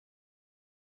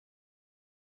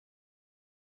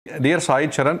Dear Sai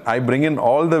Charan, I bring in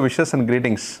all the wishes and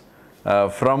greetings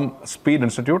from Speed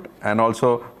Institute and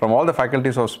also from all the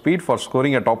faculties of Speed for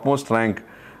scoring a topmost rank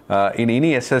in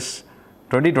any SS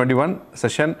 2021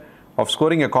 session of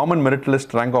scoring a common merit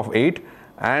list rank of 8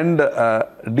 and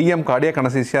DM cardiac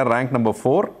anesthesia rank number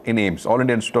 4 in AIIMS, All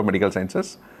India Institute of Medical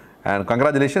Sciences. And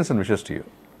congratulations and wishes to you.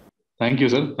 Thank you,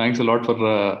 sir. Thanks a lot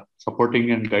for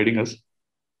supporting and guiding us.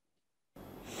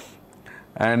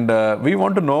 And we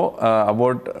want to know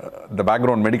about the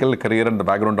background, medical career and the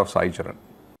background of Sai Charan.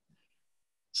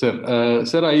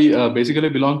 Sir, I basically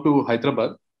belong to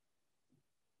Hyderabad.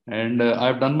 And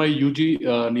I've done my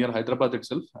UG near Hyderabad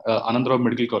itself, Anandrao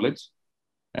Medical College.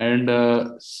 And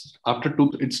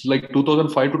it's like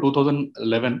 2005 to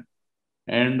 2011.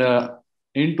 And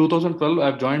in 2012,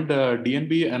 I've joined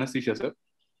DNB anesthesia, sir.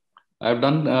 I've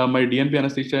done my DNB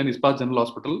anesthesia in Ispat General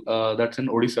Hospital, that's in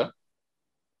Odisha.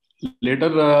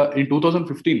 Later, in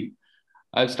 2015,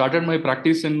 I started my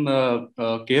practice in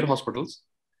care hospitals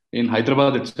in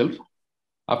Hyderabad itself.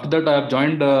 After that, I have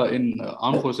joined in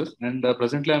armed forces, and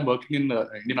presently I'm working in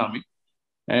Indian Army.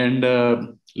 And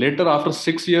later, after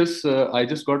 6 years, I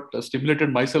just got stimulated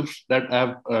myself that I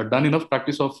have done enough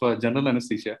practice of general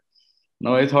anesthesia.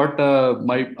 Now I thought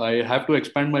I have to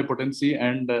expand my potency,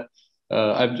 and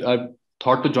I've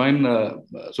thought to join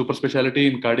super specialty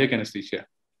in cardiac anesthesia.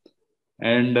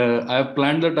 And I have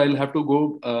planned that I'll have to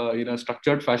go in a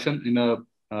structured fashion, in a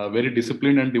very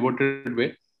disciplined and devoted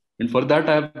way. And for that,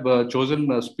 I have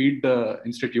chosen Speed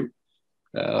Institute,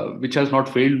 which has not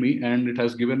failed me, and it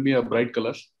has given me a bright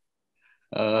colors.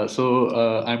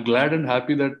 So I'm glad and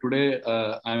happy that today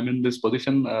I'm in this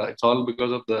position. It's all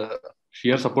because of the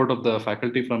sheer support of the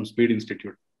faculty from Speed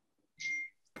Institute.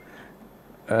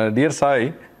 Dear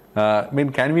Sai,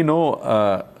 can we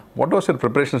know what was your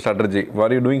preparation strategy?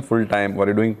 Were you doing full time? Were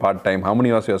you doing part time? How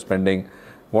many hours you are spending?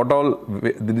 What all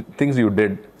the things you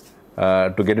did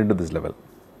to get into this level?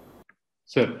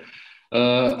 Sir,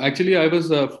 actually I was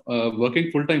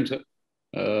working full time, sir.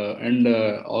 And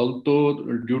although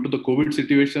due to the COVID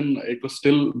situation, it was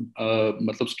still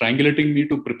strangulating me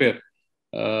to prepare.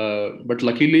 But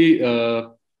luckily,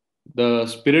 the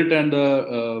spirit and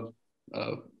the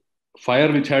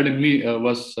fire which had in me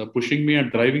was pushing me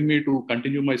and driving me to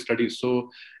continue my studies. So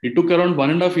it took around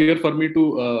 1.5 years for me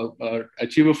to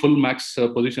achieve a full max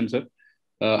position, sir.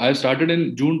 I started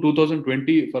in June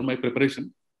 2020 for my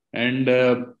preparation. And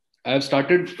I have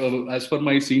started, as per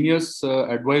my seniors'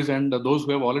 advice and those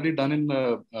who have already done in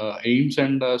AIIMS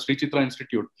and Sri Chitra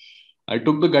Institute. I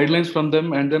took the guidelines from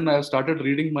them, and then I have started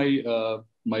reading my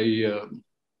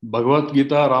Bhagavad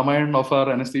Gita, Ramayana of our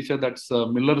anesthesia, that's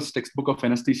Miller's textbook of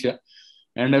anesthesia.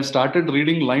 And I've started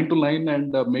reading line to line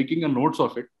and making a notes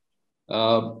of it.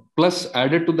 Plus,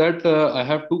 added to that, I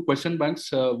have 2 question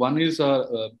banks. One is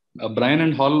a Bryan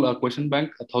and Hall question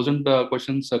bank, 1,000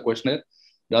 questions questionnaire.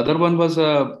 The other one was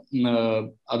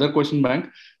other question bank.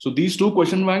 So these 2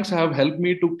 question banks have helped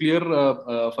me to clear,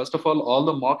 first of all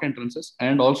the mock entrances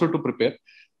and also to prepare.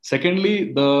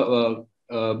 Secondly, the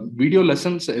video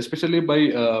lessons, especially by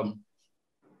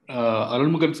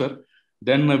Arulmugan sir,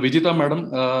 then Vijita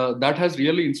madam, that has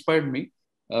really inspired me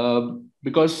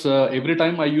because every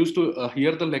time I used to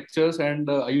hear the lectures and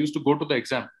I used to go to the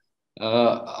exam.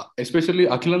 Especially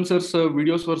Akhilan sir's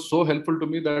videos were so helpful to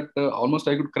me that almost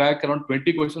I could crack around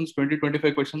 25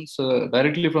 questions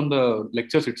directly from the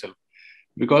lectures itself,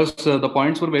 because the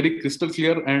points were very crystal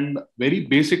clear and very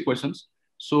basic questions.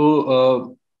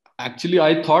 So actually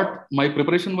I thought my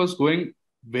preparation was going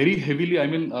very heavily.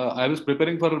 I was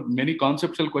preparing for many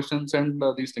conceptual questions and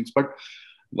these things, but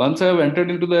once I have entered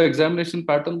into the examination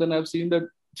pattern, then I've seen that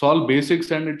it's all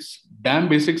basics, and it's damn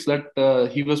basics that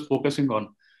he was focusing on.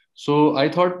 So I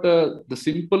thought the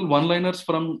simple one-liners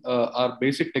from our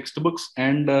basic textbooks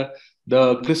and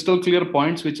the crystal clear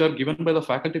points which are given by the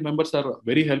faculty members are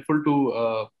very helpful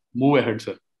to move ahead,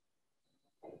 sir.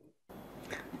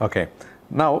 Okay.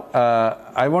 Now,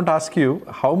 I want to ask you,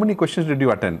 how many questions did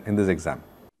you attend in this exam?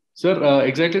 Sir,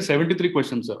 exactly 73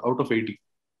 questions, sir, out of 80.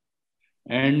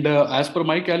 And as per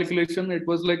my calculation, it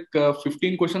was like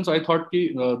 15 questions. I thought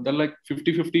they're like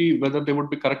 50-50 whether they would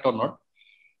be correct or not.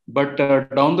 But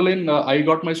down the line, I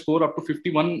got my score up to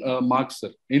 51 marks,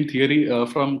 sir, in theory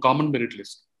from common merit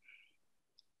list.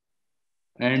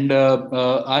 And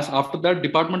as after that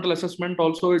departmental assessment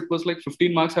also, it was like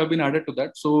 15 marks have been added to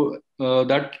that. So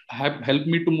that have helped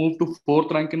me to move to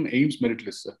 4th rank in AIIMS merit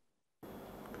list, sir.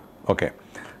 Okay.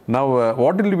 Now,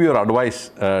 what will be your advice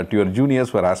to your juniors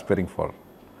who are aspiring for,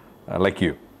 like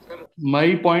you?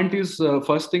 My point is,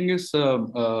 first thing is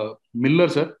Miller,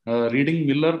 sir, reading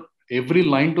Miller every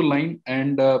line to line,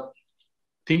 and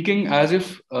thinking as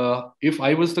if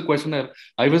I was the questioner,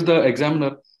 I was the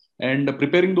examiner, and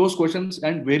preparing those questions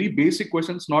and very basic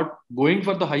questions, not going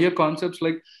for the higher concepts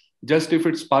like just if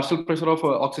it's partial pressure of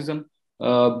oxygen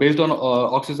based on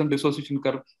oxygen dissociation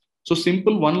curve. So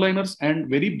simple one-liners and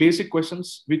very basic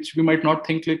questions which we might not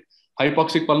think, like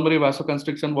hypoxic pulmonary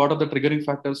vasoconstriction, what are the triggering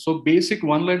factors? So basic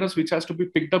one-liners which has to be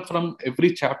picked up from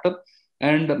every chapter,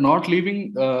 and not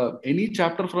leaving any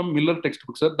chapter from Miller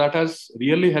textbook, sir. That has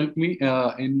really helped me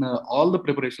in all the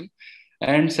preparation.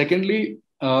 And secondly,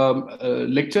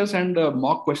 lectures and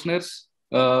mock questionnaires,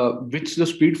 which the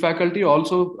speed faculty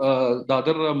also, the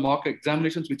other mock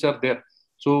examinations which are there.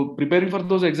 So preparing for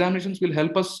those examinations will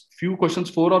help us few questions,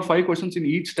 4 or 5 questions in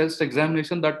each test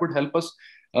examination, that would help us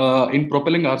in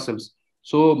propelling ourselves.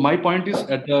 So my point is,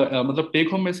 at the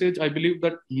take-home message, I believe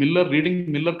that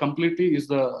reading Miller completely is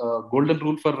the golden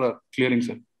rule for clearing,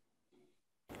 sir.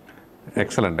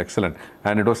 Excellent, excellent.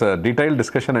 And it was a detailed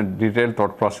discussion and detailed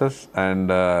thought process and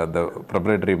the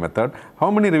preparatory method.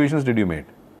 How many revisions did you make?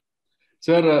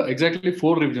 Sir, exactly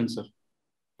 4 revisions, sir.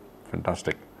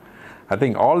 Fantastic. I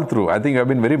think all through, I think you have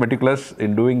been very meticulous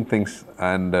in doing things,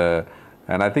 and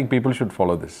I think people should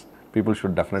follow this. People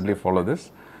should definitely follow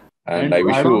this. And I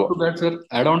wish add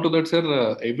on to that,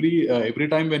 sir, every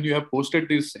time when you have posted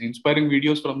these inspiring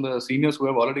videos from the seniors who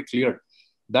have already cleared,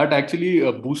 that actually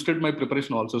boosted my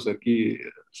preparation also, sir.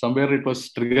 Somewhere it was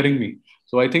triggering me.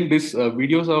 So I think these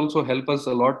videos also help us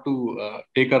a lot to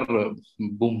take our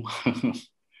boom.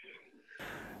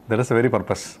 That is the very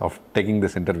purpose of taking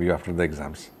this interview after the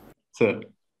exams. Sir.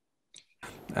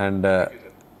 And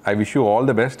I wish you all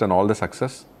the best and all the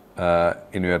success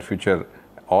in your future,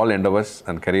 all endeavors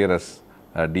and career as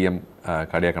DM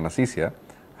cardiac anesthesia,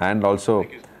 and also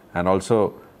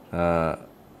a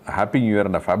happy New Year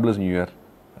and a fabulous New Year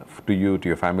to you, to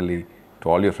your family, to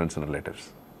all your friends and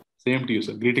relatives. Same to you,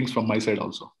 sir. Greetings from my side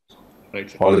also. Right,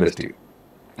 sir. All the best to you.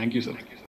 Thank you, sir.